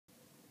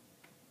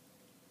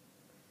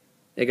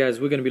Hey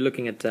guys, we're going to be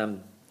looking at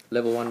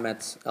Level 1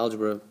 Maths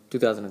Algebra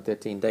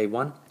 2013, Day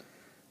 1,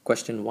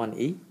 Question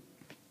 1e.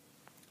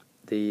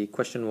 The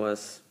question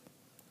was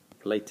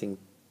relating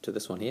to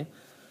this one here.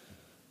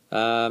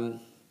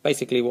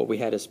 Basically what we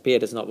had is Pierre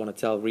does not want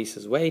to tell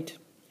Reese's weight.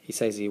 He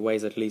says he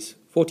weighs at least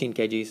 14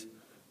 kgs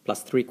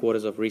plus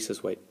 3/4 of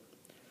Reese's weight.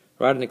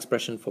 Write an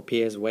expression for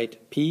Pierre's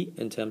weight P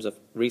in terms of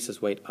Reese's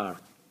weight R.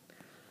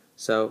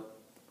 So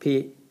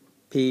P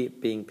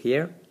being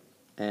Pierre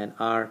and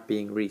R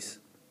being Reese.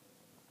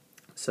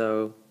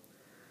 So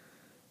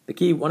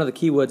one of the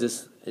key words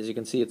is, as you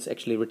can see, it's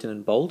actually written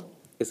in bold,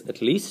 is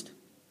at least.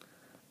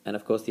 And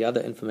of course the other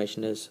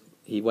information is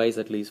he weighs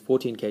at least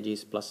 14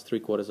 kgs plus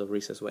 3/4 of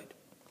Reese's weight.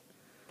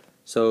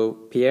 So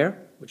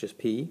Pierre, which is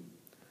P,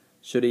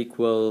 should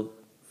equal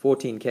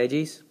 14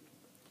 kgs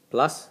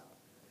plus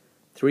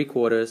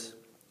 3/4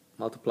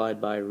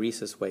 multiplied by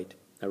Reese's weight.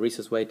 Now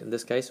Reese's weight in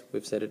this case,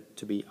 we've set it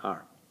to be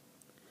R.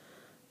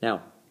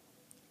 Now,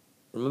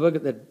 remember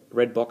that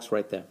red box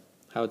right there,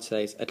 how it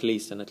says at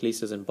least, and at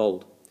least is in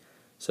bold.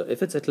 So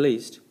if it's at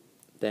least,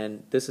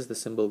 then this is the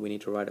symbol we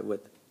need to write it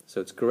with.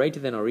 So it's greater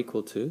than or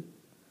equal to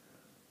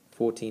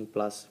 14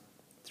 plus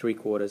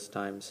 3/4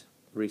 times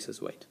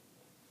Reese's weight.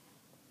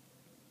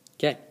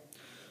 Okay,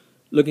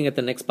 looking at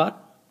the next part,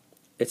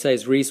 it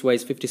says Reese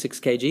weighs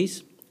 56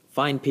 kgs.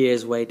 Find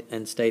Pierre's weight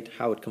and state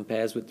how it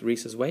compares with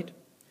Reese's weight.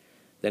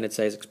 Then it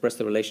says express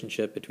the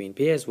relationship between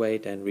Pierre's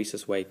weight and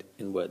Reese's weight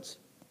in words.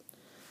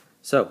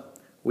 So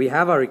we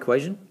have our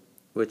equation,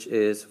 which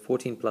is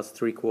 14 plus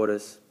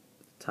 3/4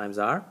 times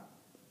R.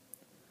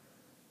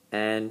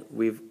 And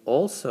we've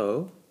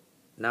also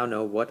now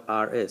know what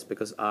R is,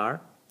 because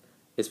R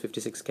is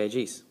 56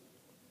 kgs,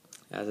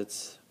 as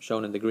it's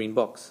shown in the green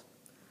box.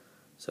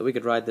 So we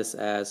could write this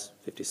as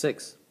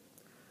 56.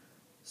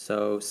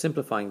 So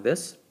simplifying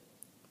this,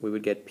 we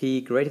would get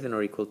P greater than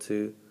or equal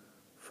to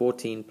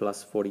 14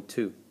 plus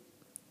 42,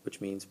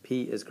 which means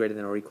P is greater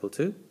than or equal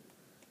to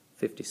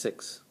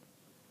 56.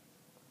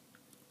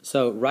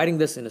 So writing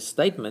this in a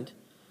statement,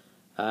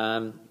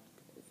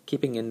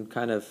 keeping in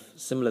kind of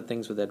similar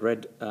things with that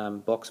red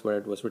box where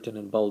it was written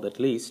in bold at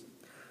least,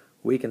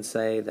 we can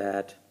say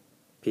that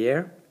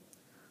Pierre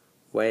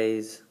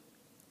weighs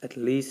at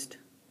least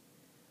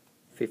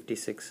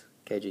 56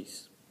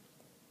 kgs.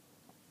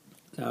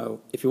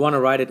 Now, if you want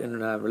to write it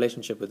in a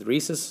relationship with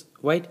Reese's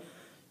weight,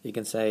 you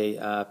can say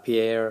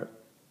Pierre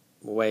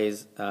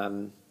weighs,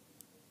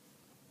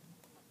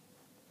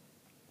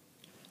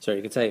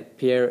 you can say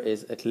Pierre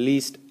is at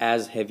least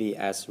as heavy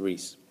as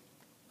Reese.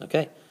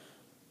 Okay,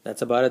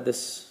 that's about it,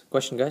 this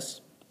question,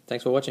 guys.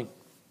 Thanks for watching.